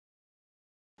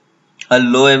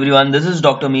Hello everyone, this is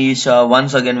Dr. Mihir Shah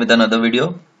once again with another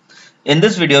video. In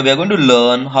this video, we are going to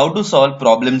learn how to solve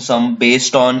problem sum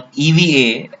based on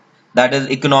EVA, that is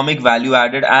economic value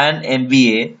added, and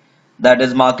MVA, that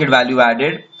is market value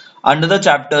added, under the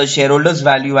chapter shareholders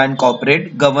value and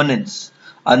corporate governance,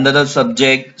 under the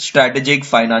subject strategic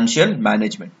financial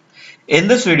management. In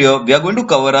this video, we are going to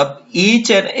cover up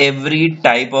each and every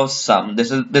type of sum.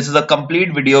 This is a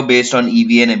complete video based on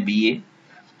EVA and MVA.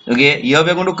 Okay, here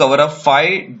we are going to cover up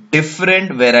 5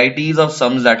 different varieties of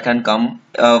sums that can come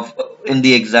in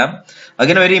the exam.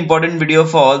 Again, a very important video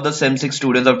for all the Sem 6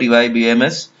 students of TY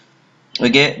BMS.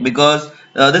 Okay, because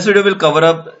this video will cover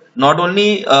up not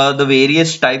only the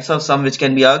various types of sum which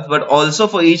can be asked, but also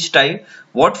for each type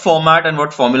what format and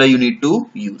what formula you need to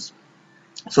use.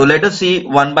 So let us see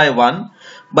one by one.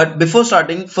 But before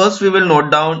starting, first we will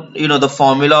note down the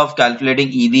formula of calculating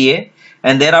EVA,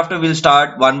 and thereafter we'll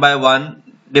start one by one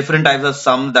different types of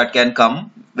sums that can come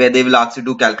where they will ask you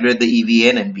to calculate the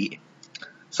EVA and MVA.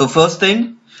 So first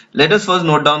thing, let us first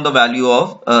note down the value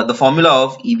of the formula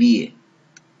of EVA.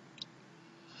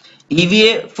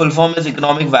 EVA full form is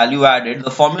economic value added. The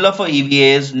formula for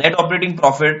EVA is net operating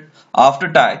profit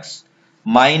after tax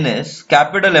minus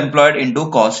capital employed into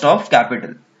cost of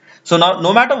capital. So now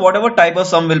no matter whatever type of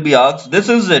sum will be asked, this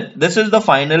is it. This is the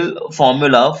final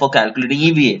formula for calculating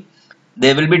EVA.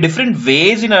 There will be different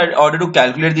ways in order to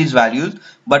calculate these values,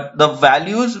 but the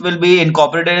values will be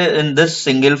incorporated in this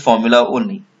single formula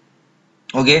only.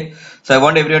 Okay, so I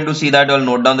want everyone to see that. I'll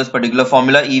note down this particular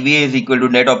formula. EVA is equal to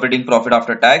net operating profit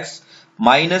after tax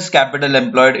minus capital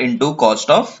employed into cost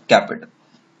of capital.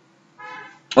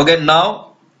 Okay,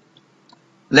 now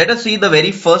let us see the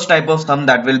very first type of sum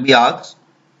that will be asked.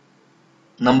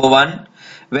 Number one,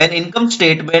 when income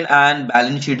statement and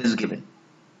balance sheet is given.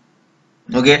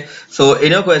 Okay, so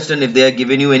in your question, if they are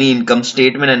giving you any income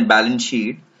statement and balance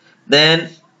sheet, then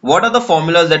what are the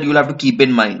formulas that you'll have to keep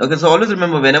in mind? Okay, so always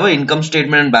remember, whenever income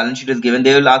statement and balance sheet is given,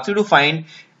 they will ask you to find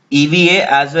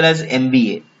EVA as well as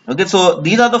MVA. Okay, so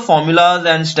these are the formulas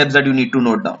and steps that you need to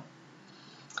note down.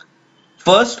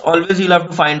 First, always you'll have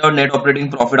to find out net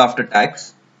operating profit after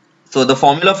tax. So the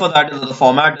formula for that is, the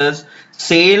format is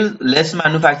sales less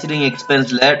manufacturing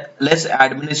expense, less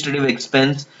administrative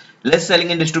expense, less selling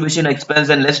and distribution expense,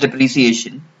 and less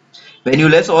depreciation. When you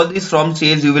less all these from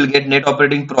sales, you will get net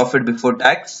operating profit before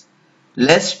tax.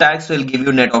 Less tax will give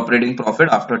you net operating profit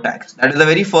after tax. That is the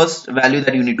very first value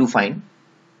that you need to find.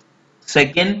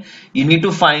 Second, you need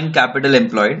to find capital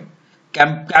employed.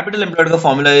 Capital employed, the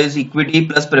formula is equity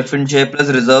plus preference share plus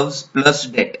reserves plus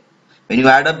debt. When you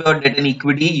add up your debt and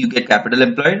equity, you get capital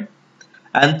employed.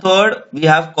 And third, we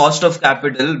have cost of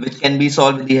capital, which can be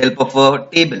solved with the help of a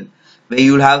table, where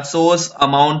you will have source,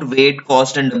 amount, weight,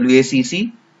 cost, and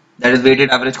WACC, that is weighted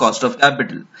average cost of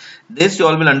capital. This you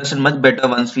all will understand much better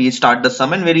once we start the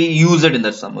sum and we use it in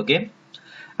the sum. Okay.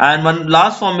 And one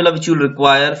last formula which you will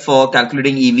require for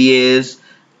calculating EVA is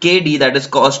KD, that is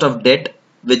cost of debt,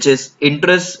 which is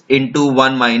interest into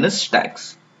 1 minus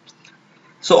tax.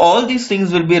 So all these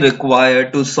things will be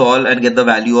required to solve and get the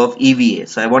value of EVA.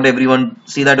 So I want everyone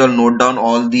to see that you'll note down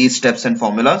all these steps and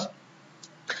formulas.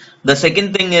 The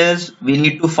second thing is we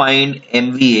need to find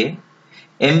MVA.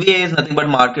 MVA is nothing but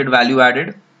market value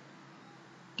added.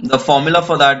 The formula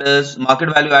for that is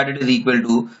market value added is equal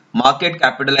to market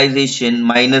capitalization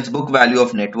minus book value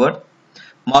of net worth.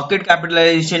 Market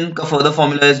capitalization ka further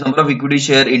formula is number of equity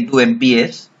share into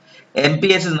MPS.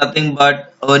 MPS is nothing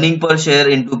but earning per share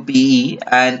into PE,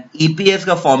 and EPS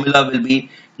ka formula will be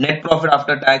net profit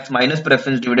after tax minus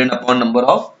preference dividend upon number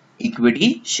of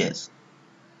equity shares.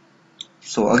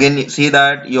 So again, see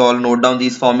that you all note down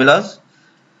these formulas.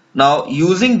 Now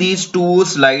using these two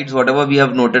slides, whatever we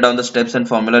have noted down the steps and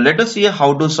formula, let us see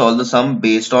how to solve the sum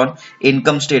based on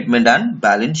income statement and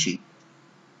balance sheet.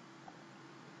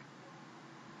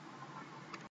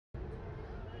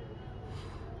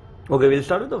 Okay, we'll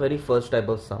start with the very first type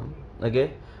of sum.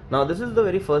 Okay, now this is the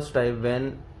very first type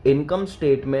when income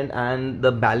statement and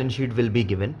the balance sheet will be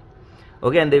given.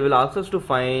 Okay, and they will ask us to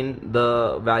find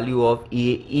the value of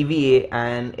EVA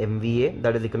and MVA,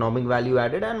 that is economic value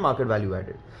added and market value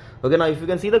added. Okay, now if you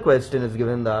can see the question is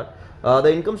given that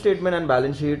the income statement and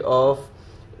balance sheet of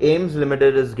AIMS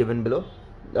Limited is given below.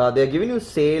 They are giving you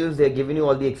sales, they are giving you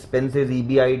all the expenses,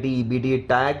 EBIT, EBT,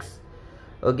 tax,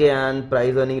 okay, and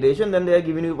price earning ratio, and then they are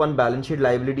giving you one balance sheet,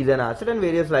 liabilities and assets, and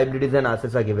various liabilities and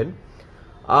assets are given.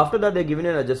 After that, they are giving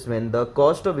you an adjustment. The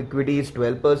cost of equity is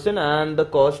 12% and the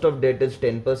cost of debt is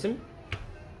 10%.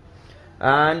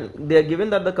 And they are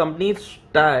given that the company's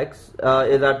tax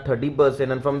is at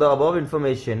 30%, and from the above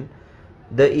information,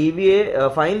 the EVA,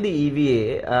 find the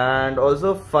EVA and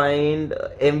also find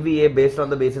MVA based on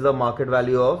the basis of market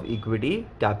value of equity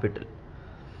capital.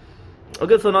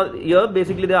 Okay, so now here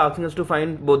basically they are asking us to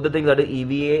find both the things, that is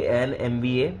EVA and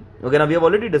MVA. Okay, now we have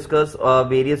already discussed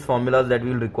various formulas that we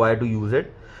will require to use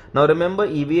it. Now remember,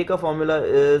 EVA ka formula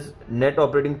is net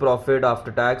operating profit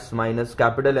after tax minus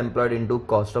capital employed into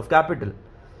cost of capital.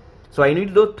 So I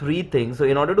need those three things. So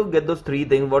in order to get those three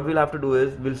things, what we'll have to do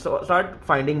is we'll start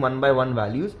finding one by one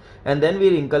values, and then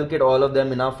we'll inculcate all of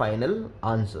them in our final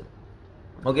answer.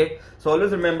 Okay, so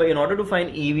always remember, in order to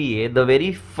find EVA, the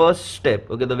very first step,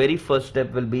 okay, the very first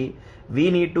step will be, we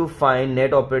need to find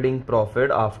net operating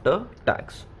profit after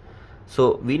tax.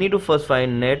 So we need to first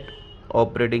find net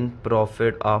operating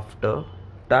profit after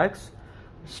tax,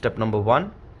 step number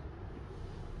 1.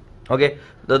 Okay,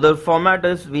 the format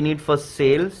is, we need first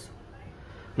sales.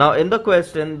 Now in the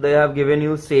question they have given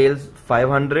you sales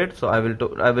 500, so I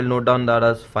will note down that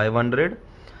as 500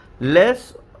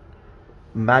 less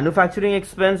manufacturing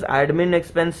expense, admin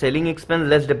expense, selling expense,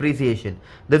 less depreciation.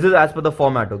 This is as per the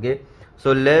format. Okay,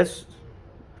 so less,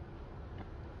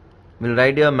 we'll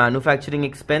write here manufacturing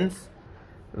expense,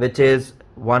 which is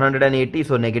 180,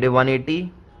 so negative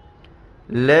 180,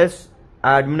 less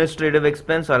administrative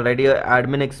expense, I'll write here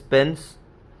admin expense,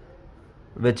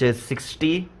 which is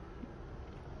 60,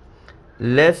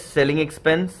 less selling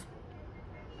expense,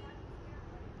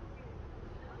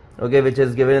 okay, which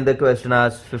is given in the question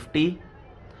as 50,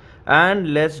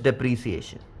 and less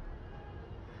depreciation.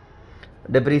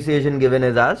 Depreciation given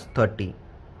is as 30.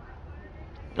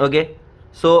 Okay,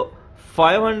 so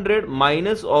 500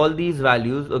 minus all these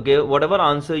values, okay, whatever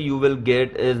answer you will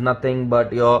get is nothing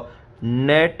but your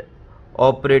net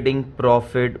operating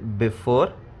profit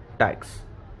before tax.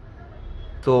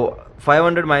 So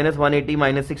 500 minus 180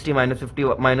 minus 60 minus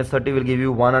 50 minus 30 will give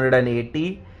you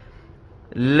 180,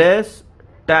 less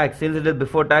tax, since it is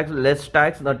before tax, less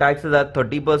tax. The tax is at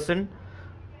 30%,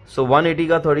 so 180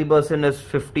 ka 30% is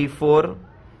 54.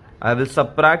 I will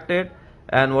subtract it,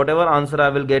 and whatever answer I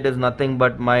will get is nothing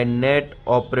but my net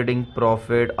operating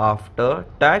profit after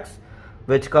tax,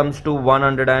 which comes to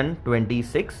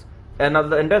 126, and now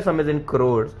the entire sum is in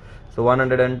crores, so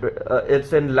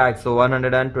it's in lakhs, so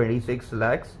 126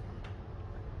 lakhs.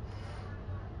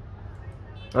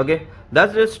 Okay,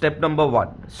 that's just step number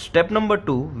 1. Step number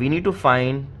 2, we need to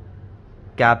find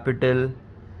capital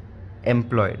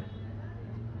employed.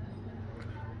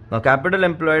 Now capital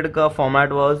employed ka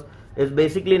format is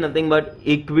basically nothing but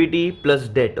equity plus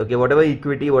debt. Okay, whatever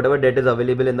equity, whatever debt is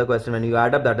available in the question, when you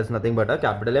add up, that is nothing but a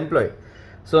capital employed.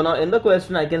 So now in the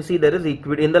question I can see there is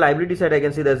equity, in the liability side I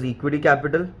can see there is equity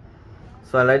capital,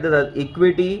 so I write this as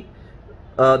equity,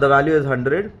 the value is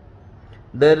 100.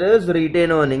 There is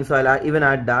retained earnings, so I'll even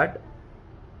add that.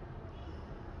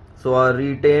 So our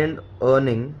retained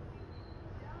earning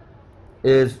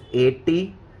is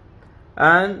 80,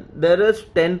 and there is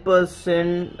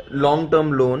 10%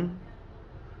 long-term loan,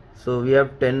 so we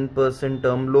have 10%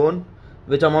 term loan,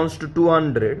 which amounts to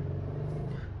 200.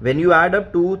 When you add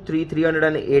up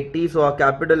 380, so our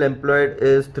capital employed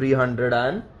is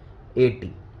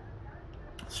 380.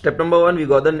 Step number 1, we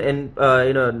got the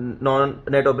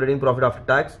non-net operating profit after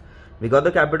tax. We got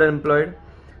the capital employed.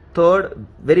 Third,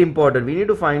 very important, we need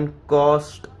to find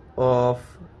cost of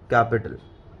capital.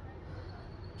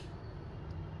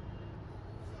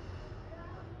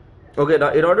 Okay,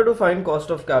 now in order to find cost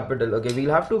of capital, okay,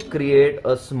 we'll have to create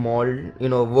a small,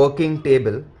 working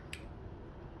table.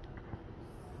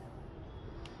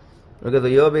 Okay, so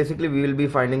here basically we will be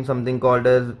finding something called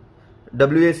as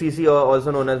WACC, or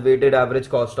also known as weighted average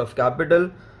cost of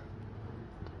capital.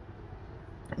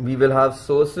 We will have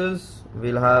sources,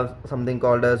 we'll have something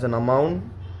called as an amount,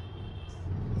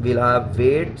 we'll have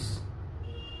weights,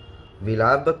 we'll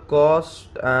have the cost,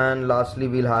 and lastly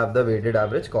we'll have the weighted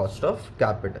average cost of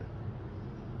capital.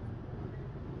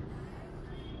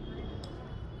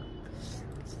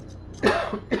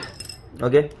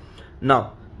 Okay,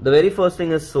 now the very first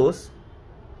thing is source.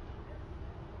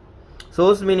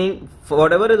 Source meaning for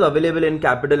whatever is available in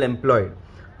capital employed.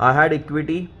 I had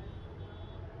equity,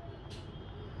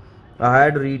 I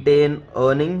had retained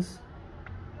earnings,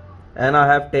 and I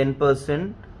have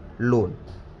 10% loan.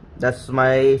 That's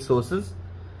my sources.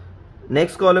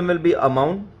 Next column will be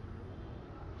amount,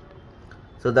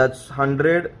 so that's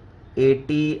 100,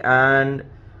 80 and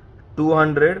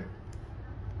 200,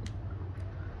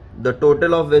 the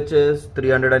total of which is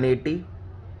 380.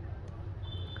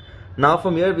 Now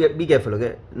from here, be careful.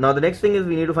 Okay, now the next thing is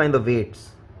we need to find the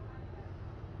weights.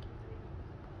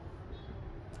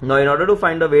 Now in order to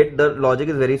find the weight, the logic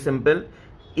is very simple.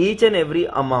 each and every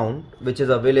amount which is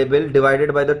available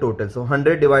divided by the total. So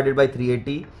 100 divided by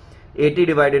 380, 80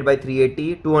 divided by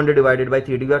 380, 200 divided by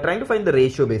 380. We are trying to find the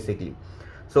ratio basically.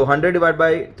 So 100 divided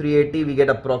by 380, we get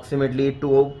approximately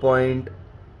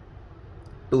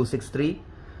 2.263.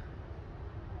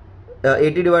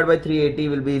 80 divided by 380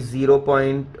 will be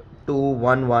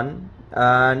 0.211,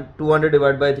 and 200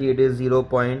 divided by 380 is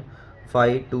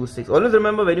 0.526. Always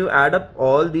remember, when you add up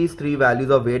all these three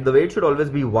values of weight, the weight should always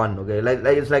be 1. Okay, like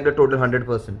it's like the total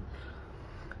 100%.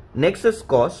 Next is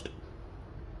cost.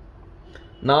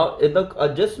 Now in the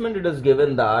adjustment it is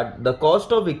given that the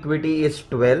cost of equity is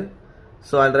 12,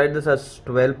 so I'll write this as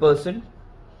 12%,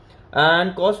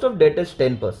 and cost of debt is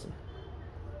 10%.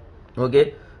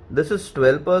 Okay, this is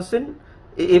 12%.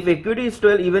 If equity is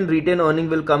 12, even retained earning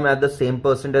will come at the same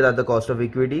percentage as the cost of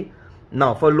equity.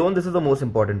 Now for loan, this is the most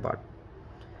important part.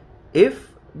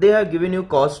 If they have given you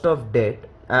cost of debt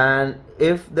and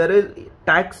if there is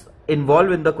tax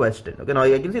involved in the question, okay, now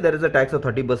I can see there is a tax of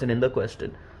 30% in the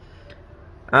question,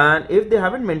 and if they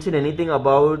haven't mentioned anything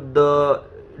about the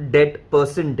debt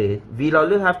percentage, we'll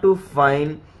always have to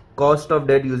find cost of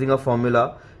debt using a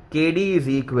formula. KD is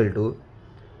equal to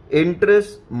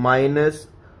interest minus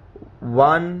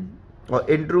 1 or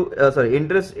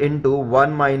interest into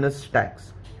 1 minus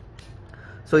tax.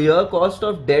 So your cost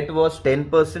of debt was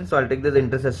 10%, so I'll take this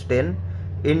interest as 10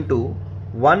 into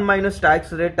 1 minus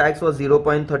tax rate. Tax was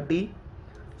 0.30,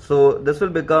 so this will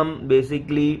become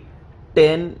basically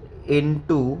 10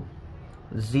 into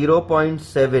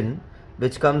 0.7,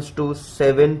 which comes to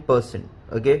 7%.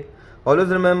 Okay, always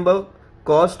remember,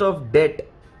 cost of debt,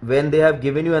 when they have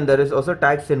given you and there is also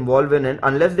tax involved in it,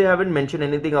 unless they haven't mentioned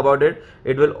anything about it,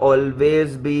 it will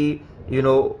always be, you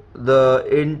know, the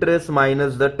interest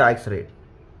minus the tax rate.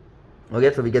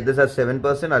 Okay, so we get this as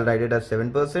 7%. I'll write it as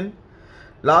 7%.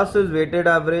 Last is weighted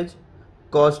average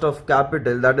cost of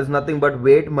capital. That is nothing but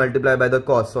weight multiplied by the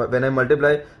cost. So when I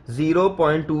multiply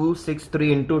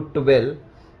 0.263 into 12,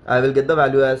 I will get the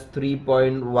value as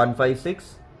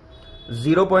 3.156.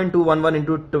 0.211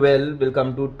 into 12 will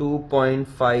come to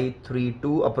 2.532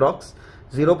 approx.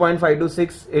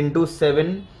 0.526 into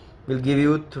 7 will give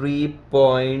you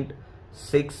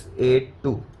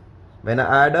 3.682. When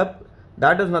I add up,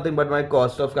 that is nothing but my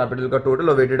cost of capital ka total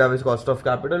or weighted average cost of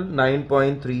capital,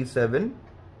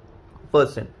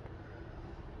 9.37%.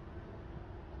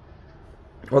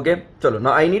 Okay, chalo.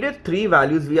 Now I needed three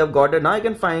values. We have got it. Now I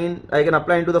can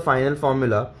apply into the final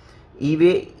formula.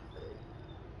 EVA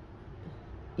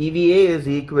is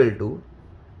equal to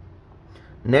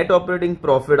net operating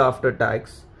profit after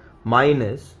tax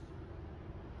minus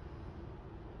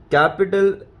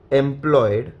capital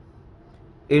employed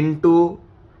into,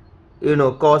 you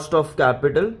know, cost of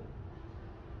capital.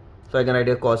 So I can write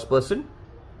a cost percent.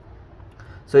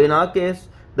 So in our case,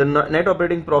 the net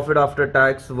operating profit after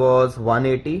tax was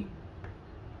 180.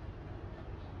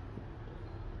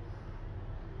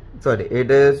 Sorry,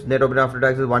 it is net operating after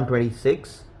tax is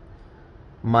 126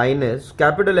 minus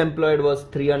capital employed was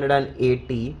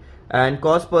 380, and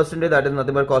cost percentage, that is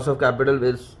nothing but cost of capital,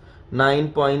 is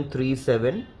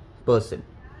 9.37%.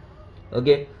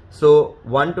 Okay, so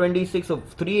 126 of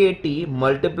 380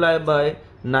 multiplied by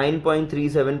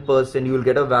 9.37%, you will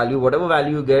get a value. Whatever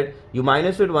value you get, you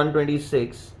minus it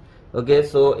 126. Okay,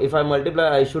 so if I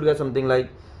multiply, I should get something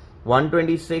like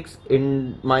 126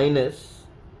 in minus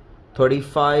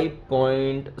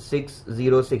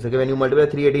 35.606. Okay, when you multiply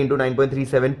 380 into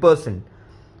 9.37%,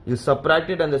 you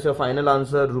subtract it, and that's your final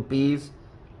answer, rupees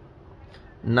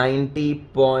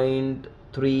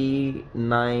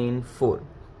 90.394.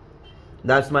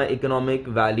 That's my economic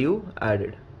value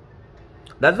added.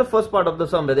 That's the first part of the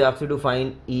sum where they ask you to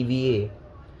find EVA.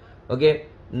 Okay,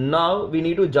 now we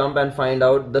need to jump and find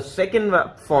out the second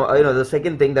the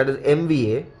second thing, that is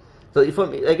MVA. So if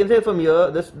I can say from here,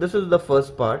 this is the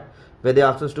first part where they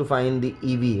ask us to find the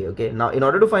EVA. Okay, now in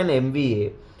order to find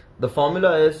MVA, the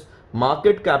formula is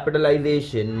market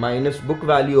capitalization minus book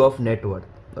value of net worth.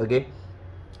 Okay,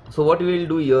 so what we will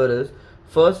do here is,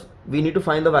 first we need to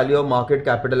find the value of market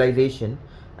capitalization,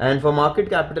 and for market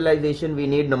capitalization we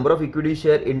need number of equity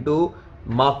share into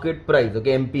market price.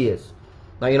 Okay, MPS.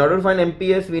 Now in order to find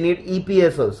MPS, we need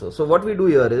EPS also. So what we do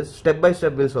here is, step by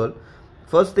step we'll solve.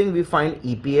 First thing, we find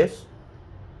EPS.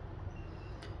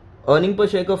 Earning per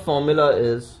share ka formula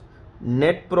is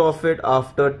net profit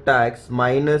after tax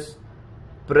minus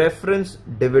preference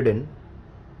dividend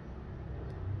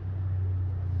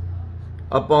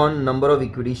upon number of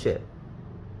equity share.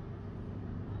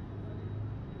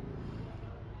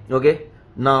 Okay,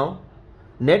 now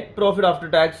net profit after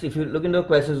tax, if you look into the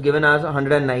question, is given as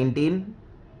 119.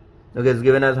 Okay, it's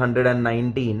given as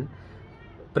 119.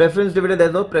 Preference dividend,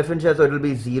 there's no preference share, so it will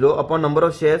be 0 upon number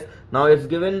of shares. Now it's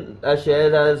given as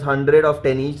shares as 100 of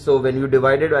 10 each, so when you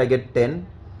divide it I get 10.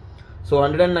 So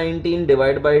 119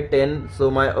 divided by 10,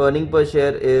 so my earning per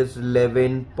share is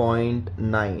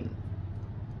 11.9.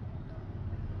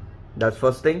 That's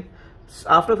first thing.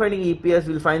 After finding EPS,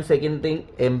 we'll find second thing,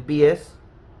 MPS.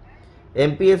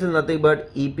 MPS is nothing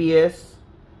but EPS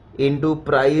into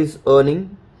price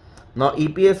earning. Now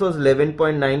EPS was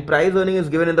 11.9. Price earning is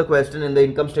given in the question. In the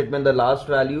income statement, the last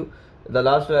value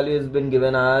has been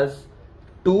given as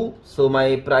 2. So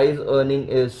my price earning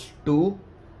is 2.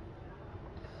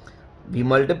 We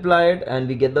multiply it and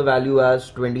we get the value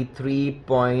as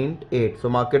 23.8. So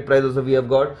market price also we have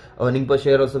got, earning per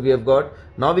share also we have got.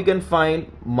 Now we can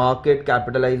find market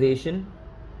capitalization.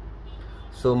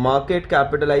 So market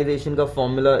capitalization ka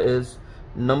formula is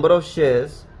number of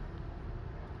shares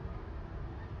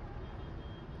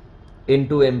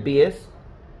into MPS.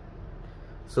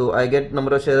 So I get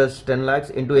number of shares as 10 lakhs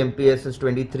into MPS is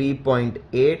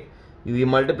 23.8. We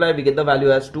multiply, we get the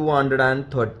value as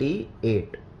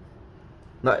 238.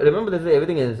 Now remember, this is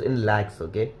everything is in lakhs,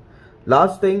 okay?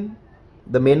 Last thing,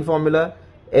 the main formula,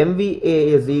 MVA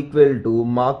is equal to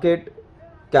market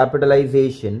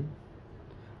capitalization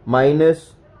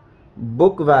minus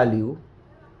book value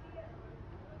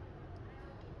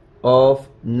of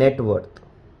net worth.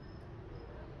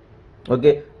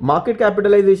 Okay, market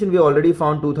capitalization we already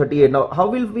found 238. Now how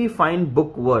will we find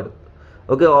book worth?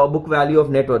 Okay, or book value of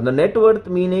net worth. The net worth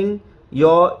meaning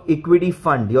your equity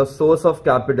fund, your source of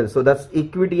capital. So that's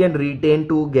equity and retained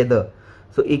together.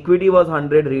 So equity was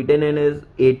 100, retained is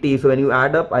 80. So when you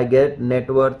add up, I get net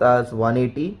worth as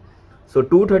 180. So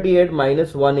 238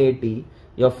 minus 180,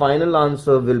 your final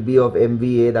answer will be of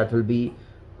MVA, that will be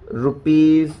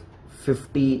rupees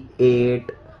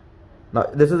 58. Now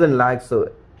this is in lakhs,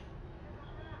 so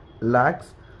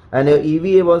lakhs, and your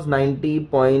EVA was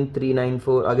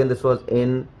 90.394. again this was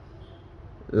in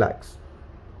lakhs.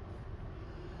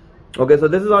 Okay, so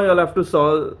this is how you'll have to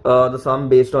solve the sum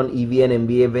based on EVA and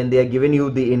MVA when they are giving you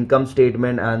the income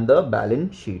statement and the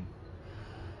balance sheet.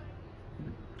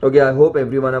 Okay, I hope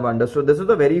everyone have understood. This is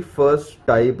the very first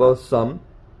type of sum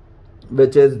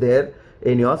which is there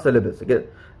in your syllabus. Okay,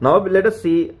 now let us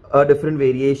see a different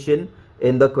variation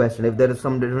in the question. If there is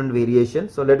some different variation,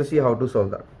 so let us see how to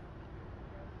solve that.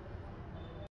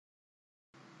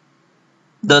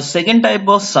 The second type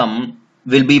of sum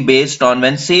will be based on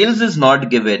when sales is not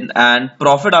given and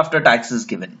profit after tax is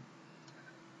given.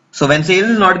 So when sales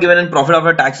is not given and profit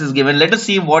after tax is given, let us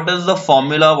see what is the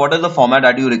formula, what is the format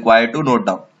that you require to note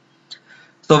down.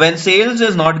 So when sales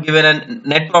is not given and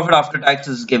net profit after tax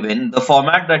is given, the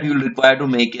format that you will require to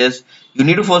make is, you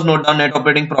need to first note down net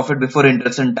operating profit before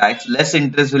interest and tax. Less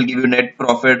interest will give you net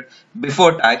profit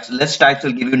before tax, less tax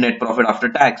will give you net profit after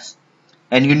tax.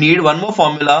 And you need one more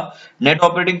formula, net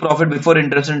operating profit before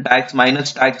interest and tax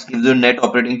minus tax gives you net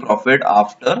operating profit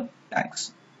after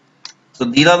tax. So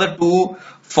these are the two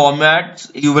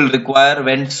formats you will require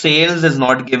when sales is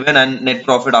not given and net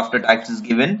profit after tax is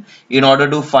given in order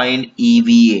to find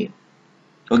EVA.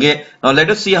 Okay, now let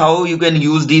us see how you can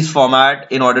use these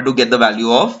format in order to get the value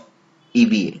of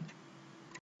EVA.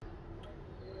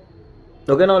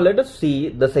 Okay, now let us see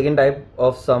the second type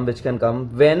of sum which can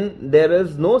come when there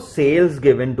is no sales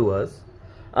given to us,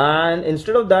 and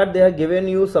instead of that they are given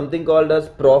you something called as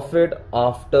profit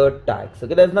after tax.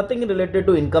 Okay, there's nothing related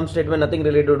to income statement, nothing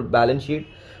related to balance sheet.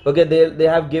 Okay, they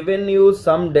have given you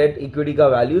some debt equity ka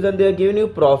values and they are giving you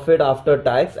profit after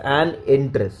tax and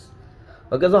interest.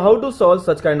 Okay, so how to solve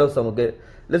such kind of sum? Okay,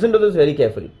 listen to this very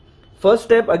carefully. First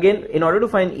step, again, in order to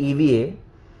find EVA,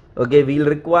 okay, we'll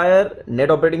require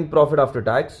net operating profit after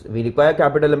tax, we require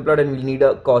capital employed, and we'll need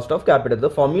a cost of capital. The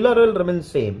formula will remain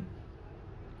same.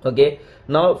 Okay,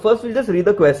 now first we'll just read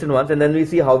the question once and then we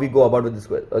see how we go about with this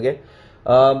question. Okay,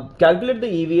 calculate the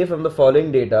EVA from the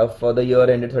following data for the year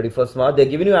ended 31st March. They're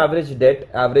giving you average debt,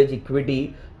 average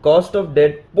equity, cost of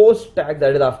debt post tax,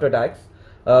 that is after tax,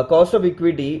 cost of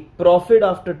equity, profit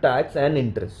after tax, and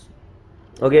interest.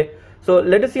 Okay, so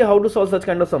let us see how to solve such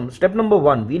kind of sum. Step number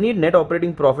 1, we need net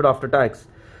operating profit after tax,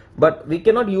 but we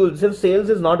cannot use, since sales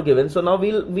is not given, so now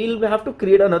we'll have to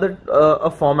create another a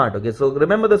format. Okay, so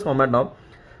remember this format now.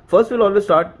 First we'll always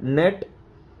start net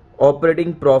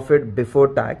operating profit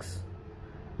before tax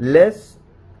less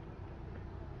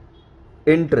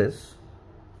interest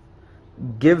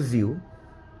gives you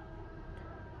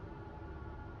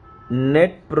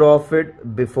net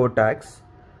profit before tax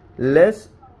less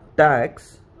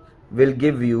tax will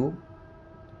give you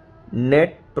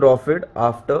net profit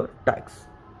after tax.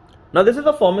 Now this is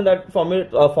a format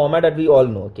that we all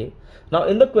know. Okay. Now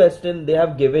in the question they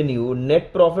have given you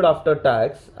net profit after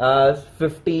tax as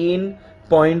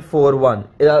 15.41,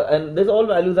 and these all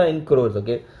values are in crores.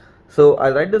 Okay. So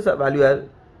I'll write this value as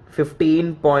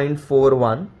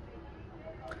 15.41.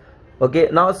 Okay,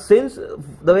 now since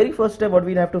the very first step what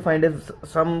we have to find is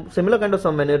some similar kind of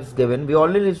sum when it's given, we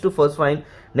only need to first find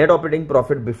net operating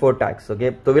profit before tax.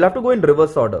 Okay, so we'll have to go in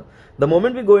reverse order. The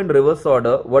moment we go in reverse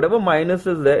order, whatever minus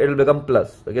is there, it will become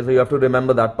plus. Okay, so you have to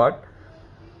remember that part.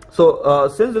 So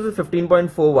since this is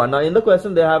 15.41, now in the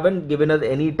question they haven't given us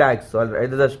any tax, so I'll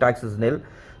write this as tax is nil.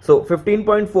 So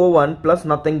 15.41 plus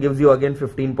nothing gives you again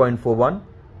 15.41.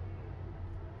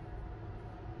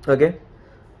 Okay.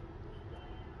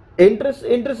 Interest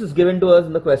is given to us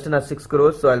in the question as 6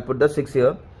 crores, so I'll put the 6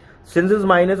 here. Since it's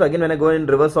minus, again when I go in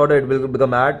reverse order it will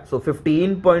become add, so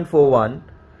 15.41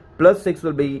 plus 6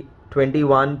 will be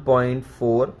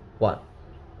 21.41. Okay,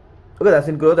 that's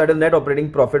in crores, that is net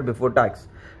operating profit before tax.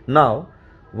 Now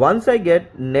once I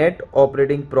get net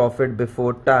operating profit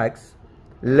before tax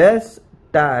less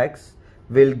tax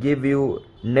will give you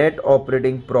net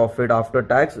operating profit after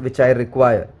tax, which I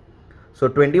require. So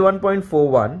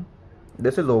 21.41,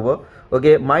 this is over.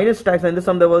 Okay, minus tax, and in this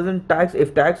sum there wasn't tax.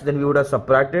 If tax, then we would have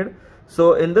subtracted.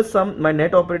 So in this sum my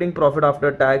net operating profit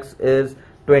after tax is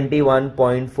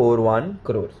 21.41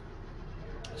 crores.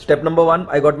 Step number 1,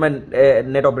 I got my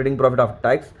net operating profit after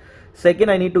tax.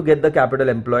 Second, I need to get the capital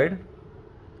employed.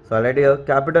 So I'll write here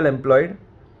capital employed.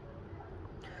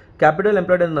 Capital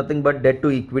employed is nothing but debt to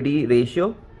equity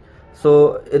ratio.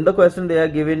 So in the question they are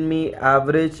giving me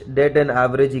average debt and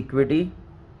average equity.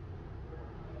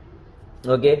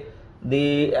 Okay,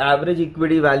 the average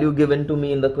equity value given to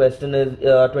me in the question is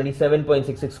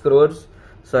 27.66 crores.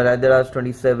 So I write there as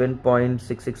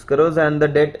 27.66 crores, and the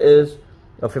debt is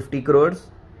 50 crores.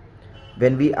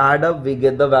 When we add up, we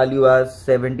get the value as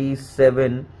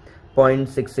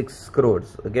 77.66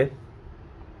 crores. Okay.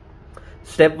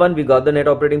 Step 1, we got the net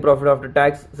operating profit after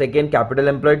tax. Second, capital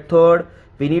employed. Third,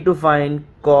 we need to find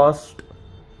cost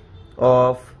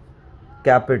of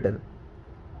capital.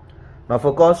 Now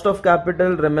for cost of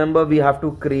capital, remember we have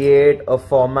to create a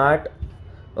format,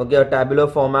 okay, a tabular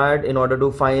format in order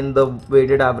to find the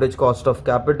weighted average cost of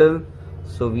capital.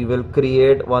 So we will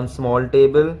create one small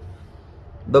table.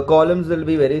 The columns will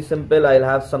be very simple. I'll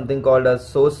have something called as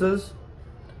sources.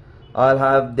 I'll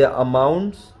have their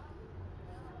amounts.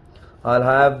 I'll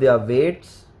have their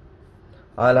weights.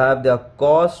 I'll have their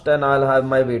cost, and I'll have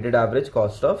my weighted average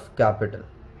cost of capital.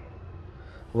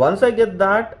 Once I get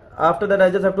that, after that I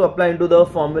just have to apply into the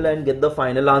formula and get the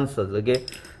final answers. Okay,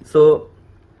 so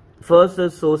first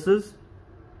is sources.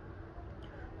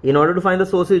 In order to find the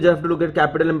sources, you have to look at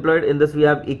capital employed. In this we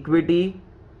have equity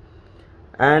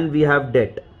and we have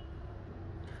debt.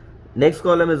 Next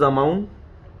column is amount.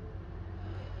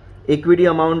 Equity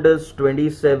amount is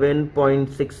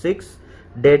 27.66,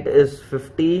 debt is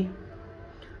 50,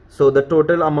 so the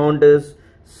total amount is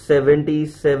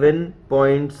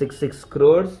 77.66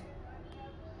 crores.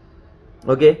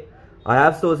 Okay, I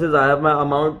have sources, I have my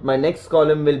amount. My next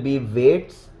column will be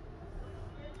weights.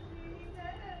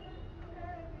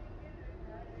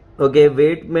 Okay,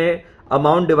 weight mein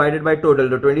amount divided by total.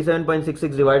 The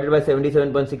 27.66 divided by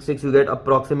 77.66, you get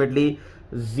approximately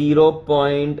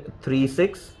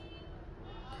 0.36.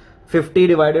 50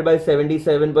 divided by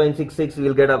 77.66, we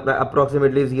will get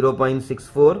approximately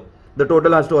 0.64. The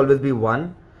total has to always be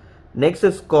 1. Next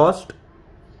is cost.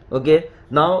 Okay,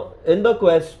 now in the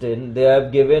question they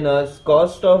have given us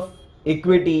cost of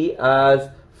equity as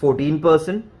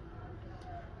 14%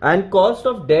 and cost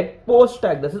of debt post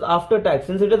tax, this is after tax.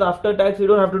 Since it is after tax, we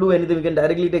don't have to do anything, we can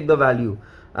directly take the value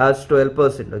as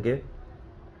 12%. Okay,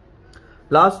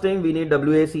 last thing we need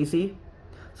WACC.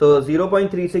 So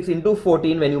 0.36 into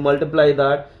 14, when you multiply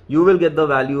that, you will get the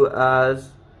value as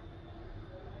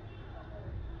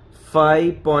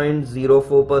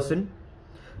 5.04%,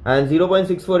 and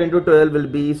 0.64 into 12 will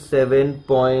be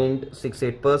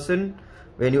 7.68%.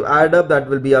 When you add up, that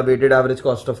will be a weighted average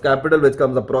cost of capital, which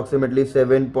comes approximately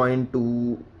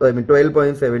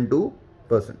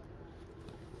 12.72%.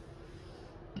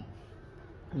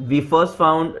 We first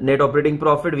found net operating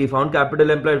profit, we found capital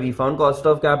employed, we found cost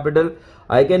of capital.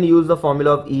 I can use the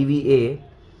formula of EVA,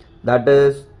 that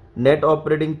is net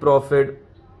operating profit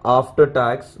after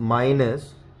tax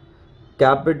minus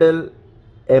capital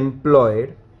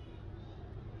employed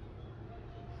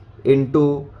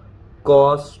into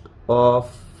cost of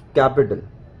capital.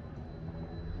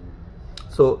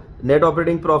 So net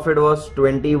operating profit was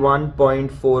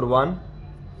 21.41,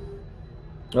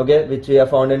 okay, which we have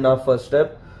found in our first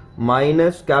step.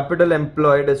 minus capital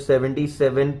employed is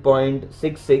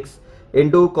 77.66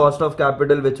 into cost of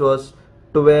capital, which was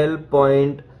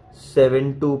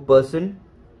 12.72%.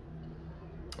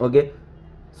 Okay,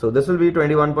 so this will be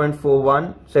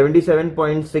 21.41.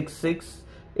 77.66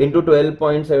 into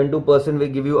 12.72% will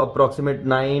give you approximate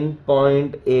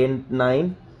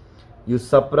 9.89. You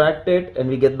subtract it and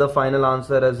we get the final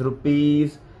answer as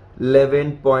rupees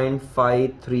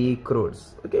 11.53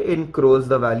 crores. Okay, in crores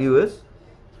the value is,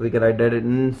 so we can write that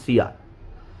in CR.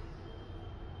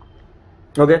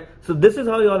 Okay, so this is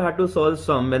how you all had to solve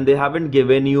sum when they haven't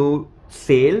given you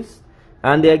sales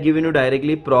and they are giving you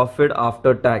directly profit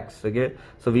after tax. Okay,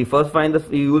 so we first find this,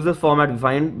 we use this format, we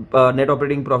find net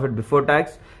operating profit before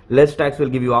tax, less tax will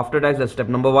give you after tax. That's step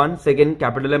number 1. Second,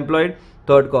 capital employed.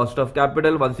 Third, cost of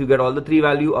capital. Once you get all the three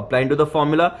value, apply into the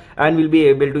formula and we'll be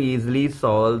able to easily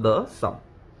solve the sum.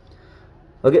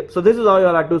 Okay, so this is how you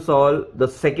all have to solve the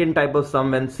second type of sum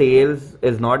when sales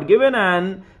is not given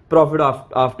and profit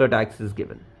after tax is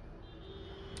given.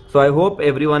 So I hope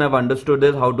everyone have understood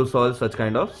this, how to solve such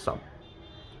kind of sum.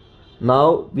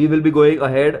 Now we will be going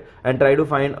ahead and try to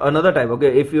find another type.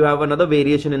 Okay, if you have another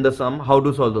variation in the sum, how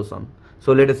to solve the sum.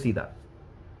 So let us see that.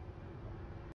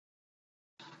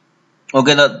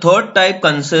 Okay, the third type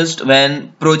consists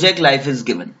when project life is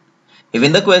given. If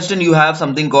in the question you have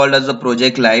something called as the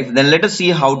project life, then let us see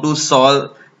how to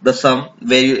solve the sum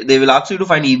where they will ask you to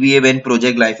find EVA when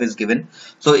project life is given.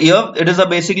 So here it is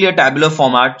basically a tabular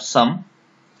format sum.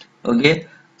 Okay,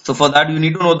 so for that you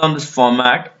need to note down this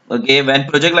format. Okay, when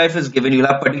project life is given, you'll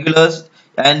have particulars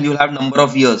and you'll have number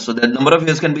of years. So the number of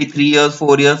years can be 3 years,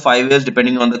 4 years, 5 years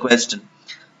depending on the question.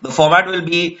 The format will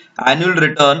be annual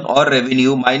return or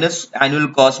revenue minus annual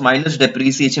cost minus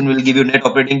depreciation will give you net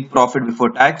operating profit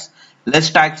before tax. Less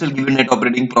tax will give you net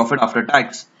operating profit after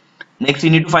tax. Next,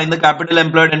 you need to find the capital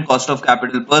employed and cost of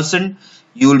capital %.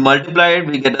 You will multiply it,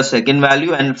 we get a second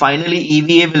value, and finally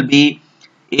EVA will be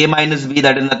A minus B,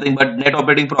 that is nothing but net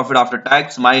operating profit after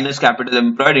tax minus capital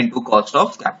employed into cost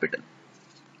of capital.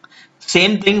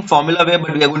 Same thing, formula way,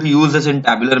 but we are going to use this in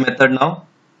tabular method now.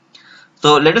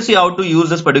 So let us see how to use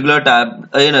this particular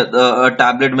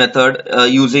tablet method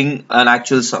using an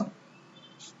actual sum.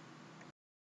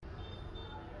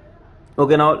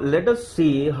 Okay, now let us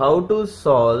see how to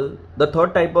solve the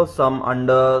third type of sum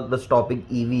under this topic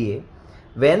EVA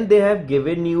when they have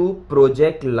given you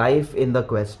project life in the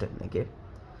question. Okay,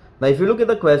 now if you look at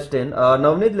the question,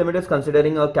 Navneet Limited is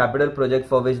considering a capital project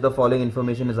for which the following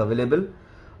information is available.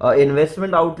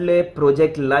 Investment outlay,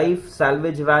 project life,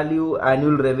 salvage value,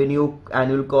 annual revenue,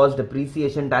 annual cost,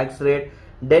 depreciation, tax rate,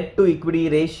 debt to equity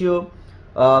ratio,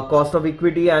 cost of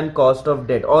equity and cost of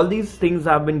debt. All these things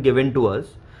have been given to us.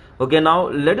 Okay, now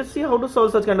let us see how to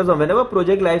solve such kind of sum. Whenever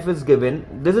project life is given,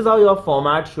 this is how your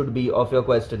format should be of your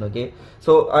question. Okay,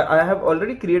 so I have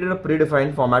already created a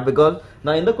predefined format because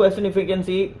now in the question, if you can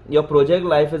see, your project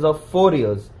life is of 4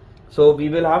 years. So we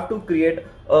will have to create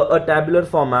a tabular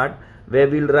format where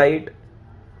we'll write,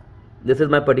 this is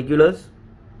my particulars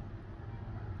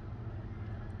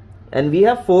and we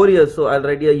have 4 years, so I'll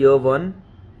write here year 1,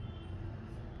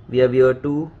 we have year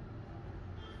 2,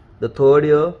 the third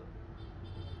year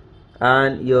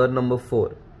and year number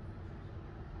 4.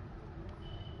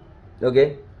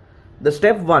 Okay, the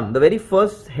step 1, the very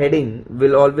first heading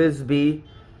will always be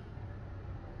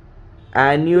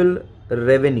annual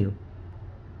revenue.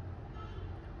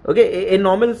 Okay, in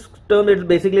normal term it's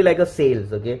basically like a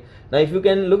sales. Okay, now if you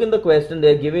can look in the question,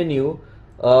 they are giving you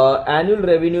annual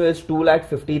revenue is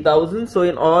 2,50,000. so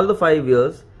in all the 5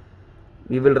 years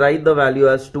we will write the value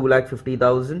as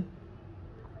 2,50,000.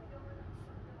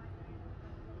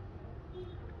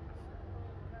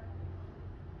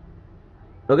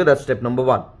 Okay, that's step number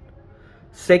 1.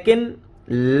 Second,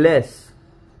 less,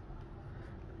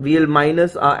 we will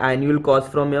minus our annual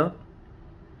cost from here.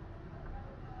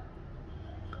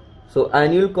 So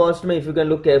annual cost, if you can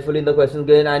look carefully in the question,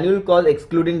 annual cost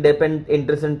excluding debt and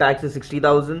interest and tax is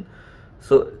 60,000.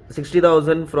 So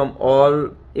 60,000 from all,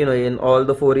 in all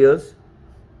the 4 years.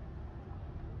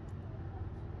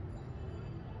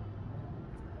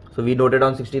 So we noted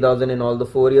down 60,000 in all the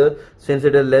 4 years. Since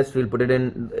it is less, we'll put it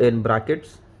in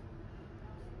brackets.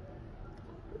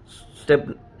 Step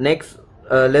next,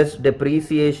 less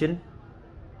depreciation.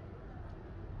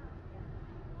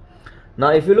 Now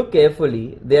if you look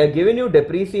carefully, they are giving you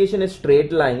depreciation is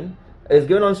straight line, is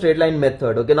given on straight line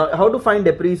method. Okay, now how to find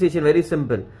depreciation? Very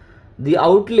simple. The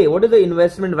outlay, what is the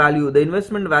investment value? The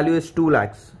investment value is 2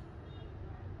 lakhs.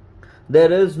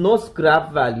 There is no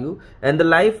scrap value and the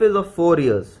life is of 4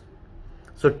 years.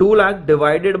 So 2 lakh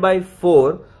divided by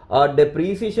 4, our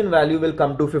depreciation value will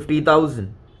come to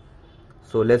 50,000.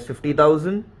 So less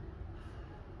 50,000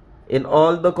 In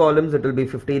all the columns it will be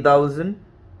 50,000.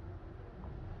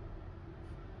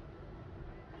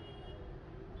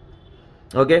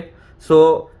 Okay,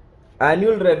 so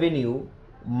annual revenue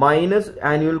minus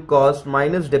annual cost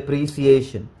minus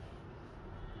depreciation.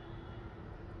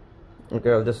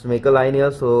 Okay, I'll just make a line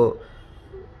here. So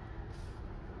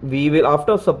we will,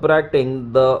 after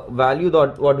subtracting the value,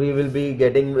 that what we will be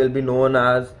getting will be known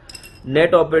as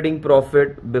net operating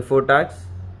profit before tax.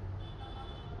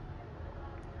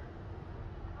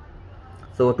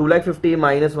 So 2,50,000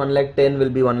 minus 1,10,000 will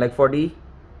be 1,40,000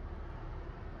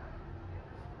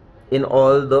 in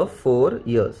all the 4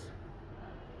 years.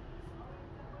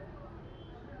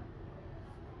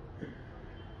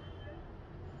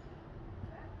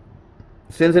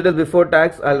 Since it is before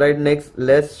tax, I'll write next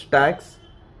less tax.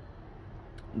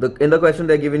 In the question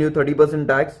they are giving you 30%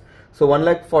 tax. So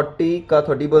 1,40,000 ka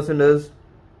 30% is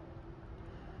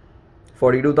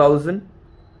 42,000.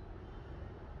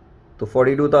 So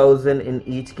 42,000 in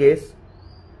each case.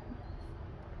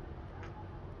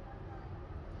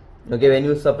 Okay, when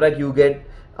you subtract, you get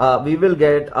we will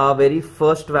get our very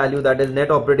first value, that is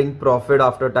net operating profit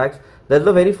after tax. That's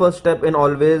the very first step in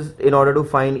always in order to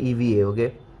find EVA.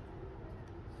 Okay.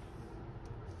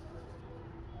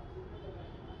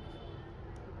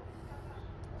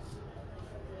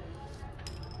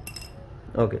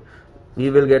 Okay, we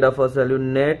will get our first value,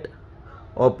 net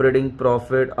operating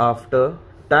profit after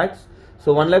tax.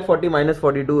 So 1,40,000 minus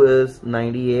 42 is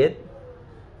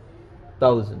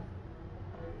 98,000.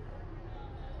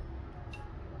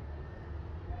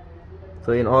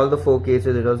 So in all the 4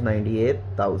 cases it was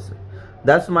 98,000.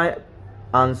 That's my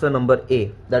answer number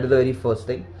A. That is the very first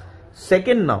thing.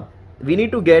 Second, now we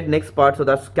need to get next part, so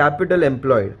that's capital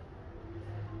employed.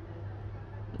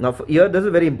 Now here this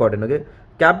is very important. Okay,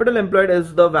 capital employed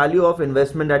is the value of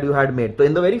investment that you had made. So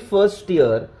in the very first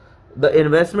year the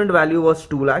investment value was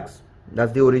 2 lakhs.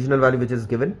 That's the original value which is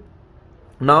given.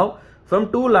 Now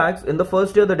from 2 lakhs in the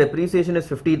first year the depreciation is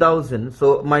 50,000.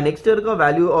 So my next year ka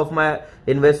value of my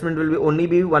investment will be only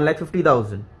be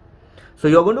 1,50,000. So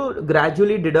you're going to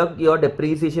gradually deduct your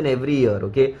depreciation every year.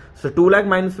 Okay, so 2 lakh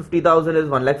minus 50,000 is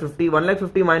 1,50,000.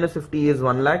 1,50,000 minus 50 is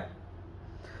 1 lakh,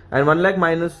 and 1 lakh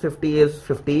minus 50 is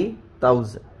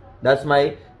 50,000. That's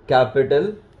my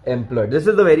capital employed. This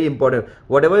is the very important.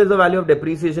 Whatever is the value of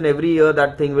depreciation every year,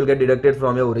 that thing will get deducted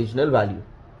from your original value.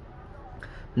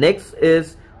 Next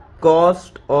is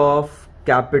cost of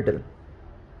capital.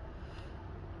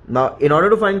 Now in order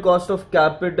to find cost of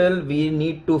capital, we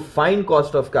need to find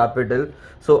cost of capital.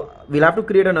 So we'll have to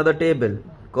create another table,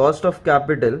 cost of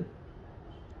capital.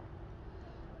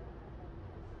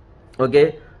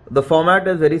 Okay, the format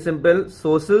is very simple,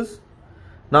 sources.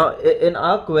 Now in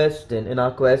our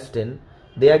question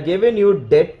they are given you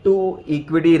debt to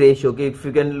equity ratio. Okay, if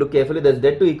you can look carefully, there's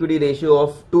debt to equity ratio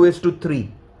of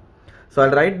 2:3. So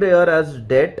I'll write there as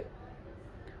debt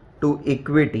to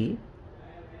equity.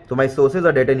 So my sources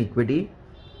are debt and equity.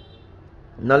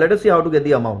 Now let us see how to get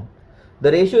the amount.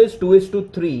 The ratio is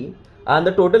 2:3 and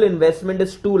the total investment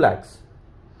is 2 lakhs.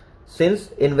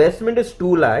 Since investment is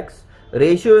 2 lakhs,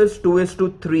 ratio is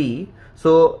 2:3.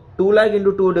 So 2 lakh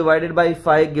into 2 divided by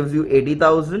 5 gives you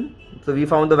 80,000. So we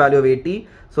found the value of 80.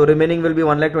 So remaining will be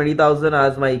 1,20,000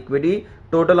 as my equity.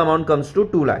 Total amount comes to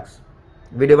 2 lakhs.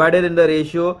 We divided in the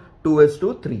ratio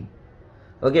 2:3.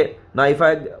 Okay, now if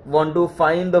I want to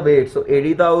find the weight, so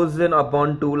 80,000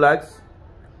 upon 2 lakhs,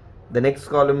 the next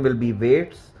column will be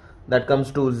weights. That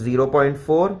comes to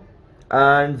 0.4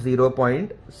 and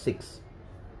 0.6.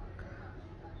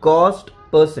 Cost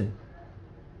percent.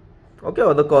 Okay,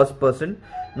 or the cost percent.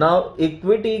 Now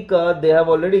equity they have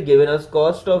already given us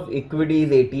cost of equity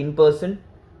is 18%.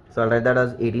 So I'll write that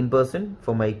as 18%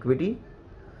 for my equity.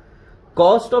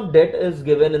 Cost of debt is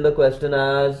given in the question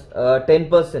as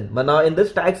 10%, but now in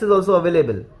this tax is also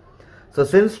available. So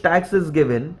since tax is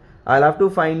given, I'll have to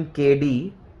find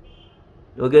KD.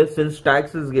 Okay, since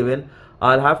tax is given,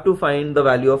 I'll have to find the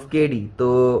value of KD.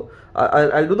 So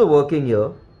I'll do the working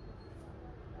here.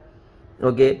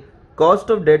 Okay, cost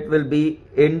of debt will be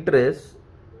interest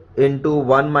into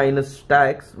 1 minus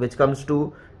tax, which comes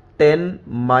to 10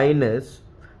 minus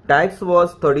tax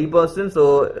was 30%,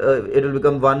 so it will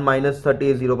become 1 minus 30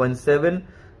 is 0.7,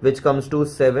 which comes to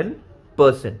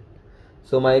 7%.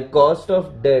 So my cost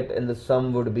of debt in the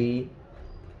sum would be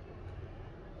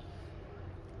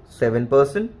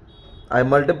 7%. I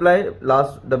multiply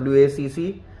last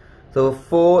WACC. So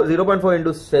 0.4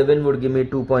 into 7 would give me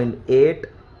 2.8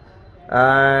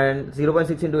 and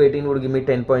 0.6 into 18 would give me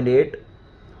 10.8.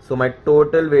 So my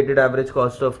total weighted average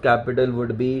cost of capital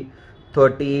would be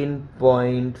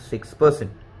 13.6%.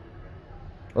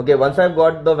 Okay, once I've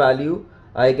got the value,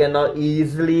 I can now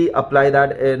easily apply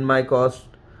that in my cost.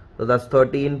 So that's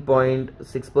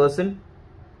 13.6%.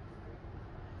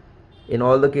 In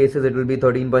all the cases it will be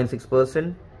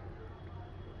 13.6%.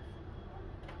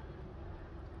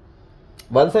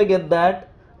 Once I get that,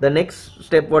 the next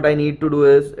step what I need to do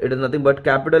is, it is nothing but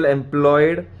capital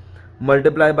employed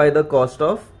multiplied by the cost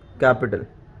of capital.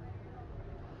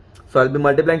 So I'll be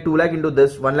multiplying 2 lakh into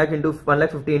this, 1 lakh into 1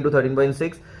 lakh 50 into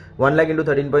 13.6, 1 lakh into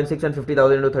 13.6 and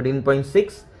 50,000 into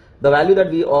 13.6. The value that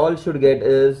we all should get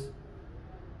is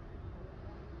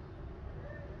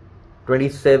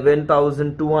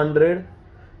 27,200,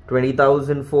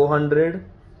 20,400,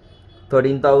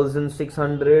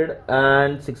 13,600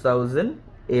 and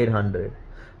 6,800.